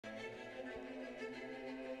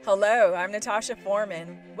Hello, I'm Natasha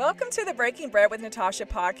Foreman. Welcome to the Breaking Bread with Natasha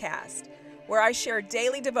podcast, where I share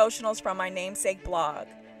daily devotionals from my namesake blog,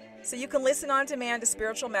 so you can listen on demand to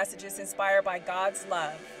spiritual messages inspired by God's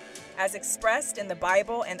love, as expressed in the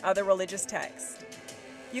Bible and other religious texts.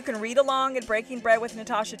 You can read along at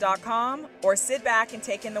breakingbreadwithnatasha.com or sit back and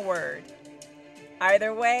take in the word.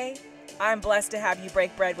 Either way, I'm blessed to have you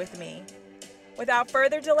break bread with me. Without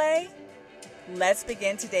further delay, let's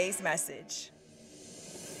begin today's message.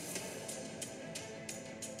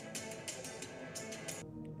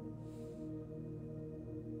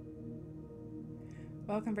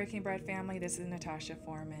 Welcome, Breaking Bread family. This is Natasha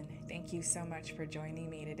Foreman. Thank you so much for joining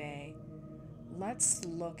me today. Let's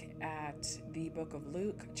look at the book of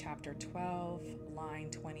Luke, chapter 12, line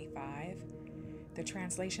 25. The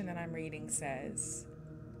translation that I'm reading says,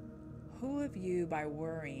 "Who of you by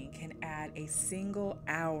worrying can add a single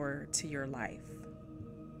hour to your life?"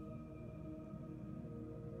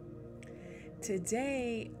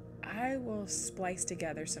 Today, I will splice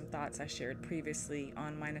together some thoughts I shared previously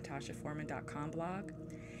on my natashaforeman.com blog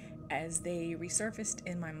as they resurfaced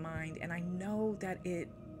in my mind, and I know that it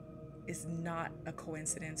is not a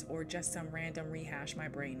coincidence or just some random rehash my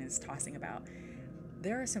brain is tossing about.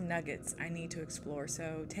 There are some nuggets I need to explore,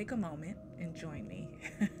 so take a moment and join me.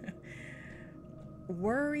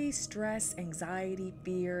 Worry, stress, anxiety,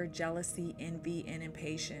 fear, jealousy, envy, and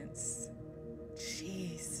impatience.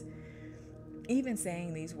 Jeez. Even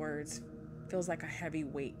saying these words feels like a heavy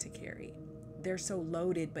weight to carry. They're so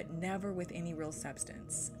loaded, but never with any real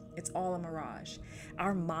substance. It's all a mirage.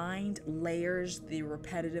 Our mind layers the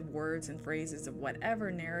repetitive words and phrases of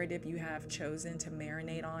whatever narrative you have chosen to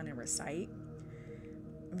marinate on and recite.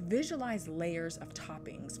 Visualize layers of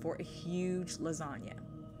toppings for a huge lasagna.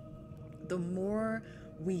 The more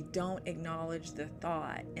we don't acknowledge the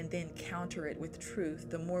thought and then counter it with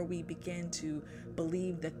truth, the more we begin to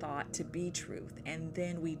believe the thought to be truth. And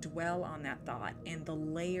then we dwell on that thought and the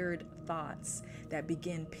layered thoughts that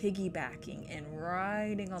begin piggybacking and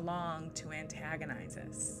riding along to antagonize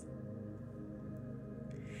us.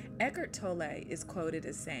 Eckhart Tolle is quoted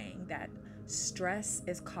as saying that stress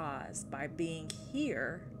is caused by being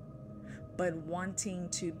here, but wanting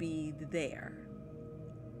to be there.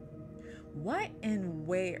 What and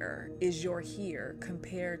where is your here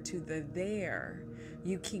compared to the there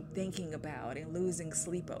you keep thinking about and losing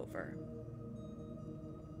sleep over?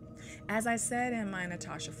 As I said in my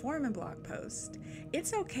Natasha Foreman blog post,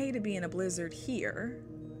 it's okay to be in a blizzard here,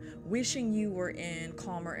 wishing you were in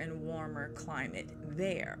calmer and warmer climate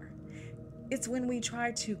there. It's when we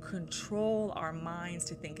try to control our minds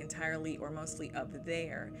to think entirely or mostly of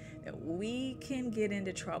there that we can get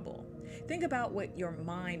into trouble. Think about what your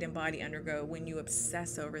mind and body undergo when you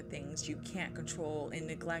obsess over things you can't control and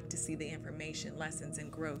neglect to see the information, lessons,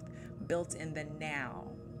 and growth built in the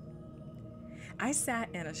now. I sat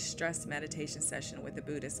in a stress meditation session with a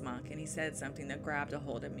Buddhist monk, and he said something that grabbed a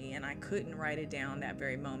hold of me, and I couldn't write it down that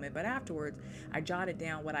very moment, but afterwards I jotted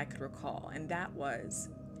down what I could recall, and that was,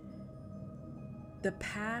 the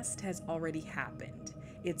past has already happened.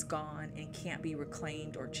 It's gone and can't be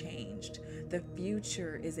reclaimed or changed. The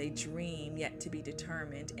future is a dream yet to be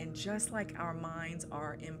determined. And just like our minds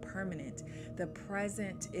are impermanent, the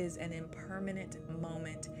present is an impermanent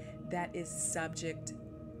moment that is subject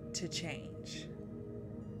to change.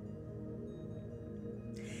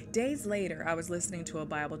 Days later, I was listening to a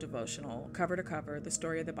Bible devotional, cover to cover, the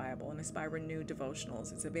story of the Bible, and it's by Renewed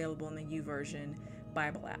Devotionals. It's available in the YouVersion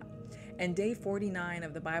Bible app. And day 49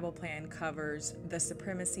 of the Bible plan covers the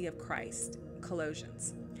supremacy of Christ,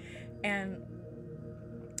 Colossians. And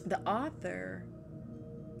the author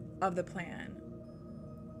of the plan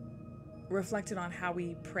reflected on how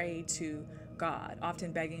we pray to God,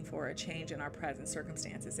 often begging for a change in our present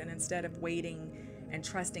circumstances. And instead of waiting and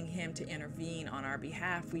trusting Him to intervene on our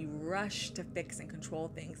behalf, we rush to fix and control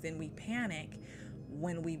things. Then we panic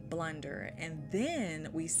when we blunder. And then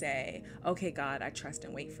we say, "Okay, God, I trust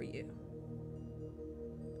and wait for you."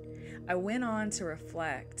 I went on to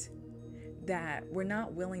reflect that we're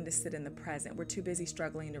not willing to sit in the present. We're too busy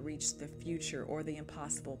struggling to reach the future or the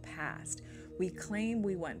impossible past. We claim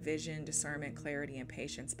we want vision, discernment, clarity, and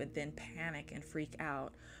patience, but then panic and freak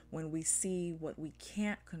out when we see what we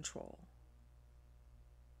can't control.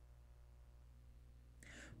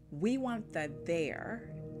 We want the there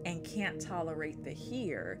and can't tolerate the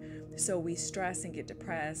here, so we stress and get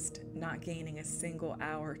depressed, not gaining a single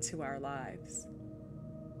hour to our lives.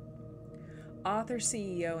 Author,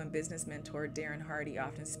 CEO, and business mentor Darren Hardy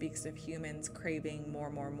often speaks of humans craving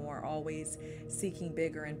more, always seeking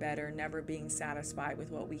bigger and better, never being satisfied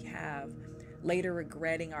with what we have, later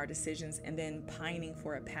regretting our decisions and then pining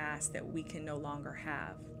for a past that we can no longer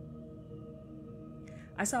have.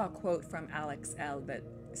 I saw a quote from Alex L. that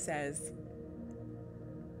says,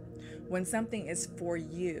 "When something is for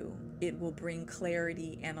you, it will bring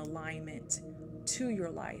clarity and alignment to your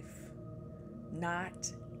life,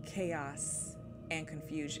 not chaos and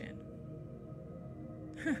confusion."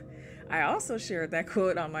 I also shared that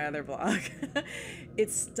quote on my other blog.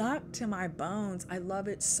 It stuck to my bones. I love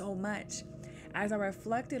it so much. As I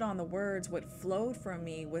reflected on the words, what flowed from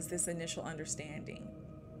me was this initial understanding.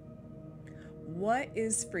 What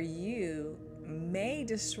is for you may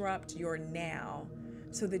disrupt your now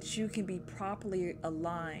so that you can be properly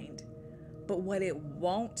aligned, but what it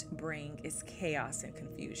won't bring is chaos and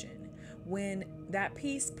confusion. When that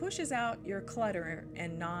piece pushes out your clutter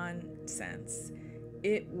and nonsense,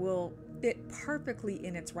 it will fit perfectly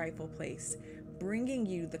in its rightful place, bringing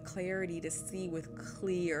you the clarity to see with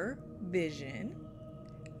clear vision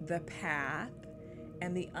the path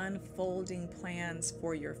and the unfolding plans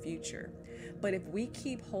for your future. But if we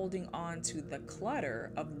keep holding on to the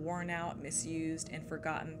clutter of worn out, misused, and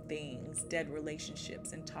forgotten things, dead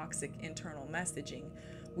relationships, and toxic internal messaging,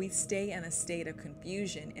 we stay in a state of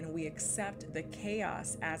confusion and we accept the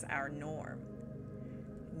chaos as our norm.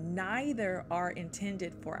 Neither are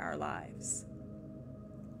intended for our lives.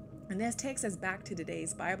 And this takes us back to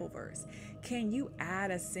today's Bible verse. Can you add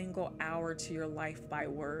a single hour to your life by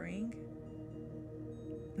worrying?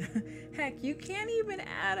 Heck, you can't even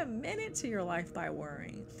add a minute to your life by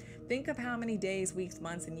worrying. Think of how many days, weeks,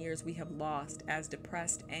 months, and years we have lost as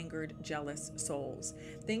depressed, angered, jealous souls.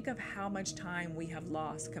 Think of how much time we have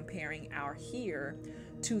lost comparing our here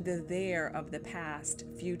to the there of the past,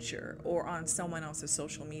 future, or on someone else's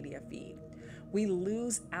social media feed. We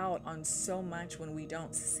lose out on so much when we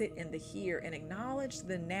don't sit in the here and acknowledge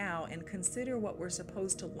the now and consider what we're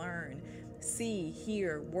supposed to learn, see,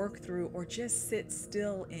 hear, work through, or just sit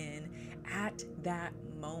still in at that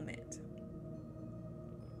moment.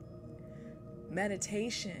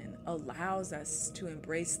 Meditation allows us to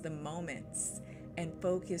embrace the moments and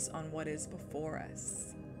focus on what is before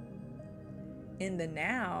us. In the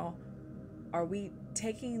now, are we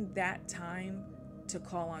taking that time to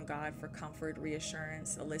call on God for comfort,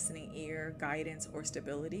 reassurance, a listening ear, guidance, or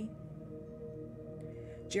stability?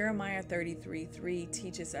 Jeremiah 33:3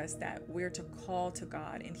 teaches us that we're to call to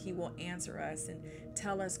God and He will answer us and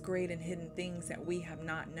tell us great and hidden things that we have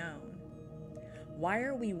not known. Why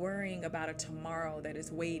are we worrying about a tomorrow that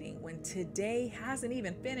is waiting when today hasn't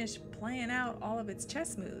even finished playing out all of its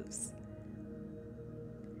chess moves?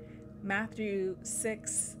 Matthew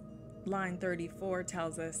 6, line 34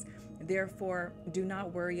 tells us, "Therefore, do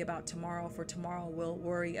not worry about tomorrow, for tomorrow will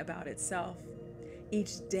worry about itself.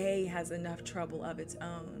 Each day has enough trouble of its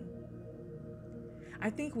own." I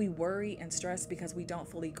think we worry and stress because we don't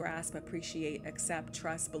fully grasp, appreciate, accept,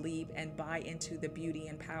 trust, believe, and buy into the beauty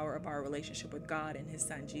and power of our relationship with God and His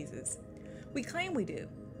Son, Jesus. We claim we do,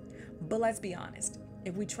 but let's be honest.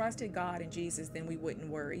 If we trusted God and Jesus, then we wouldn't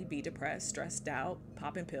worry, be depressed, stressed out,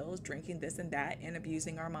 popping pills, drinking this and that, and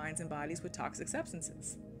abusing our minds and bodies with toxic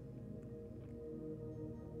substances.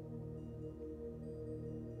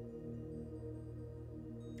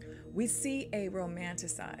 We see a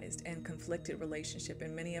romanticized and conflicted relationship,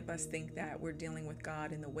 and many of us think that we're dealing with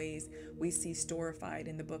God in the ways we see storified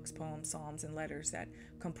in the books, poems, psalms, and letters that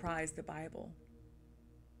comprise the Bible.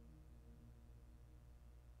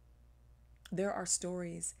 There are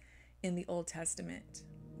stories in the Old Testament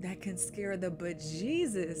that can scare the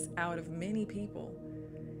bejesus out of many people.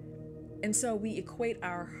 And so we equate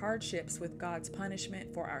our hardships with God's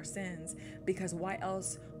punishment for our sins, because why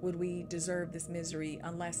else would we deserve this misery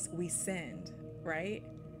unless we sinned, right?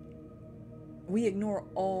 We ignore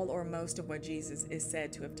all or most of what Jesus is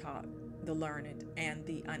said to have taught the learned and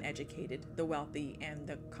the uneducated, the wealthy and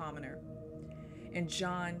the commoner. In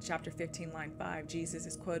John chapter 15, line 5, Jesus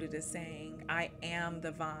is quoted as saying, "I am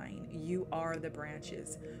the vine, you are the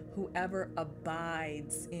branches. Whoever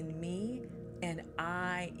abides in me and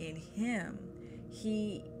I in him,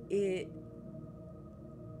 he it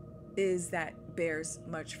is that bears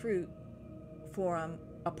much fruit. For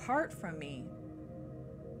apart from me,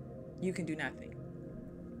 you can do nothing."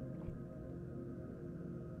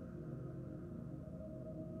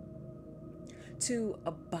 To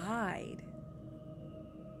abide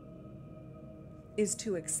is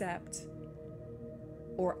to accept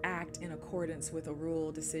or act in accordance with a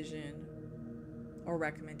rule, decision, or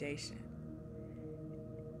recommendation.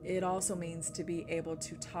 It also means to be able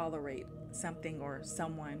to tolerate something or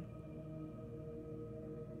someone.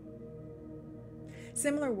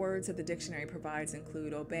 Similar words that the dictionary provides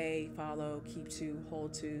include obey, follow, keep to,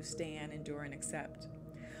 hold to, stand, endure, and accept.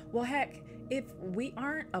 Well, heck, if we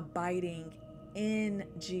aren't abiding in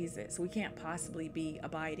Jesus, we can't possibly be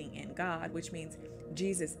abiding in God, which means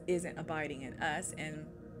Jesus isn't abiding in us. And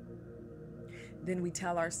then we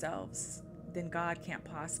tell ourselves, then God can't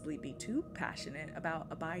possibly be too passionate about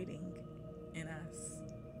abiding in us.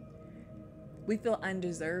 We feel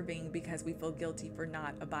undeserving because we feel guilty for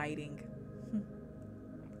not abiding.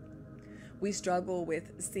 We struggle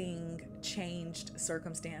with seeing changed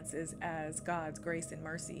circumstances as God's grace and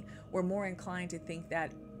mercy. We're more inclined to think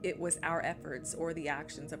that it was our efforts or the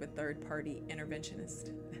actions of a third-party interventionist.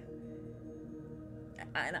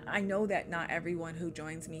 And I know that not everyone who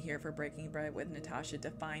joins me here for Breaking Bread with Natasha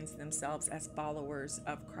defines themselves as followers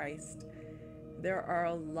of Christ. There are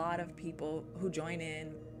a lot of people who join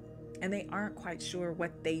in and they aren't quite sure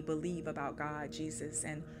what they believe about God, Jesus,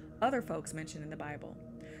 and other folks mentioned in the Bible.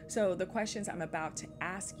 So the questions I'm about to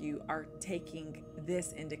ask you are taking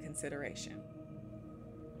this into consideration.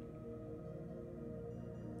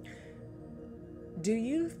 Do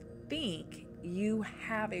you think you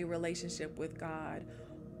have a relationship with God,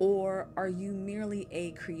 or are you merely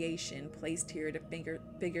a creation placed here to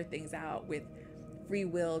figure things out with free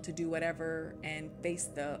will to do whatever and face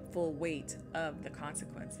the full weight of the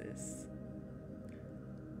consequences?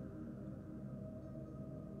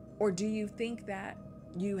 Or do you think that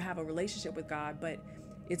you have a relationship with God, but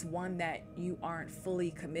it's one that you aren't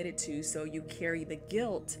fully committed to, so you carry the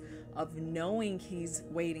guilt of knowing He's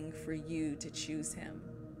waiting for you to choose Him?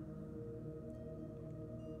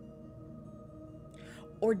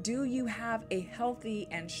 Or do you have a healthy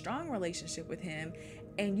and strong relationship with Him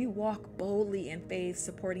and you walk boldly in faith,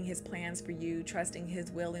 supporting His plans for you, trusting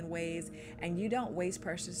His will and ways, and you don't waste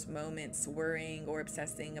precious moments worrying or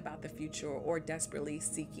obsessing about the future or desperately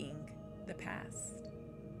seeking the past?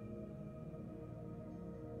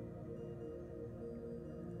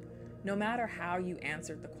 No matter how you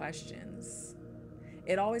answered the questions,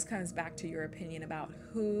 it always comes back to your opinion about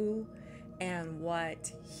who and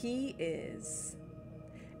what He is,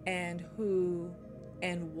 and who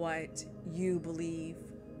and what you believe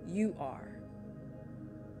you are.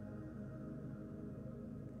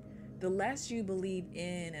 The less you believe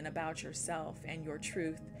in and about yourself and your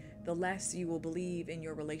truth, the less you will believe in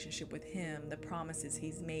your relationship with Him, the promises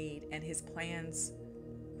He's made, and His plans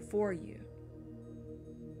for you.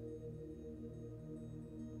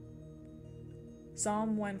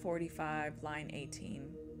 Psalm 145, line 18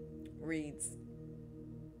 reads,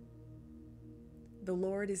 "The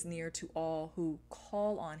Lord is near to all who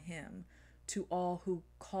call on Him, to all who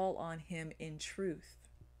call on Him in truth."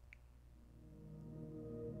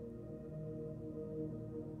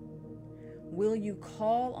 Will you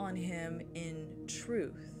call on Him in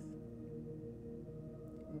truth?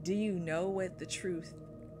 Do you know what the truth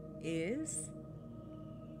is?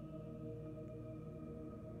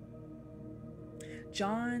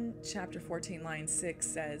 John chapter 14, line 6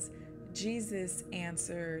 says, Jesus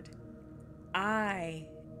answered, "I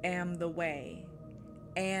am the way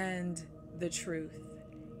and the truth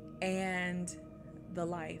and the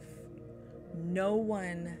life. No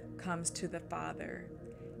one comes to the Father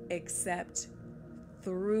except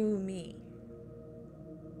through me."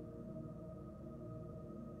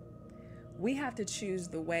 We have to choose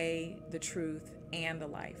the way, the truth, and the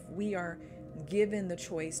life. We are given the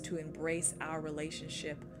choice to embrace our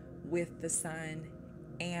relationship with the Son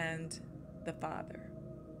and the Father.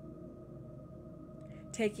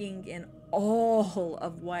 Taking in all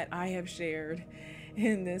of what I have shared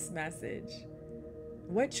in this message,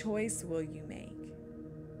 what choice will you make?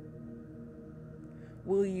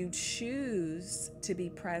 Will you choose to be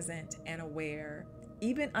present and aware,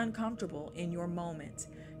 even uncomfortable in your moment,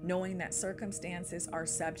 knowing that circumstances are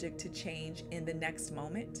subject to change in the next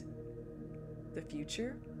moment, the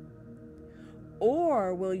future?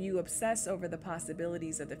 Or will you obsess over the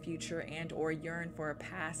possibilities of the future and or yearn for a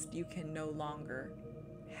past you can no longer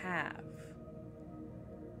have?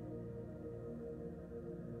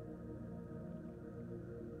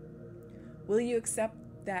 Will you accept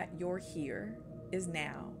that your here is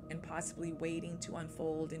now and possibly waiting to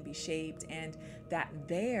unfold and be shaped, and that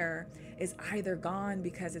there is either gone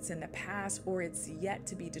because it's in the past or it's yet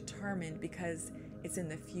to be determined because it's in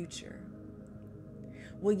the future?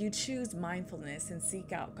 Will you choose mindfulness and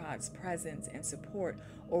seek out God's presence and support,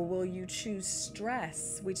 or will you choose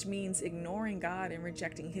stress, which means ignoring God and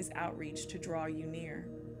rejecting His outreach to draw you near?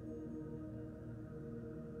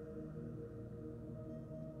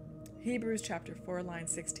 Hebrews chapter 4, line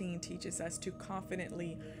 16 teaches us to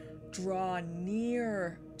confidently draw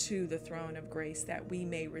near to the throne of grace that we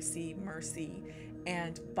may receive mercy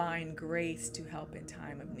and find grace to help in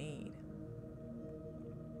time of need.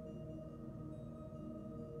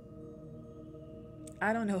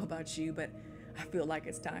 I don't know about you, but I feel like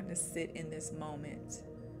it's time to sit in this moment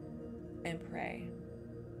and pray.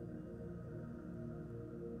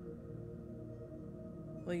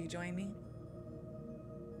 Will you join me?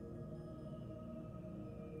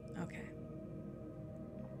 Okay.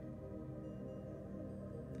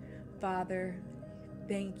 Father,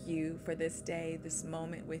 thank you for this day, this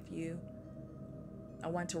moment with you. I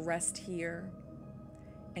want to rest here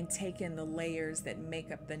and take in the layers that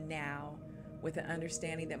make up the now, with the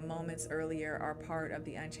understanding that moments earlier are part of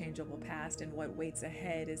the unchangeable past and what waits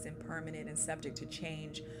ahead is impermanent and subject to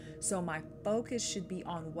change. So my focus should be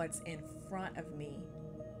on what's in front of me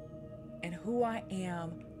and who I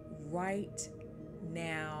am right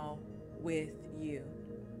now with you.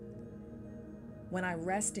 When I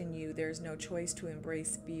rest in you, there's no choice to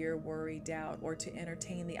embrace fear, worry, doubt, or to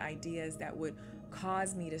entertain the ideas that would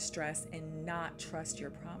cause me to stress and not trust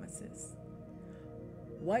your promises.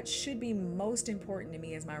 What should be most important to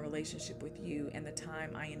me is my relationship with you and the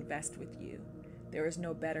time I invest with you. There is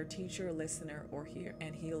no better teacher, listener, or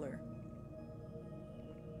healer.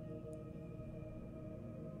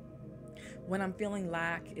 When I'm feeling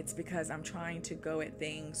lack, it's because I'm trying to go at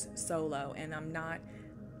things solo and I'm not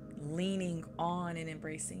leaning on and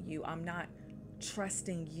embracing you. I'm not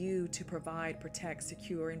trusting you to provide, protect,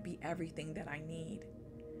 secure, and be everything that I need.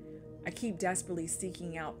 I keep desperately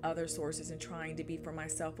seeking out other sources and trying to be for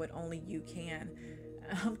myself what only you can.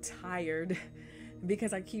 I'm tired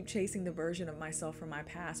because I keep chasing the version of myself from my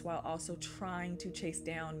past while also trying to chase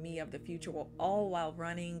down me of the future, all while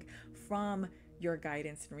running from your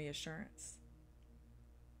guidance and reassurance.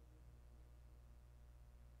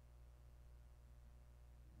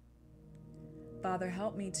 Father,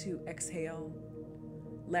 help me to exhale,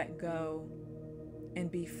 let go,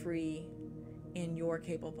 and be free in your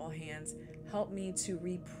capable hands. Help me to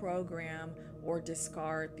reprogram or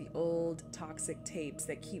discard the old toxic tapes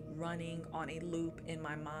that keep running on a loop in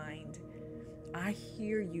my mind. I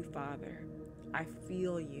hear you, Father. I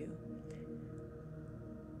feel you.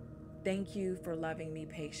 Thank you for loving me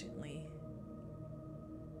patiently.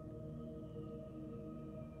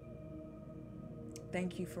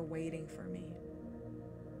 Thank you for waiting for me.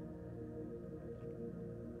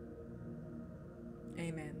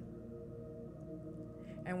 Amen.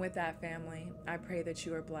 And with that, family, I pray that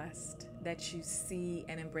you are blessed, that you see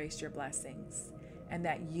and embrace your blessings, and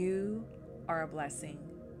that you are a blessing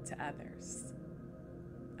to others.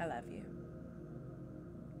 I love you.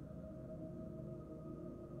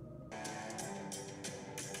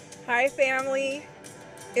 Hi, family.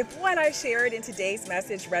 If what I shared in today's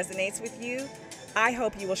message resonates with you, I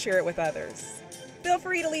hope you will share it with others. Feel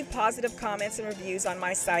free to leave positive comments and reviews on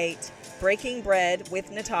my site,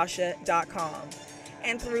 breakingbreadwithnatasha.com,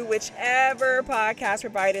 and through whichever podcast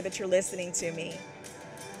provider that you're listening to me.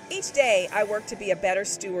 Each day, I work to be a better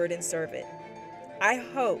steward and servant. I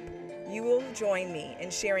hope you will join me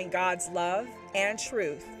in sharing God's love and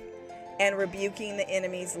truth and rebuking the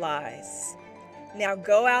enemy's lies. Now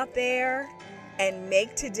go out there and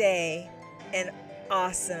make today an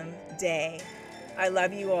awesome day. I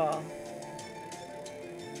love you all.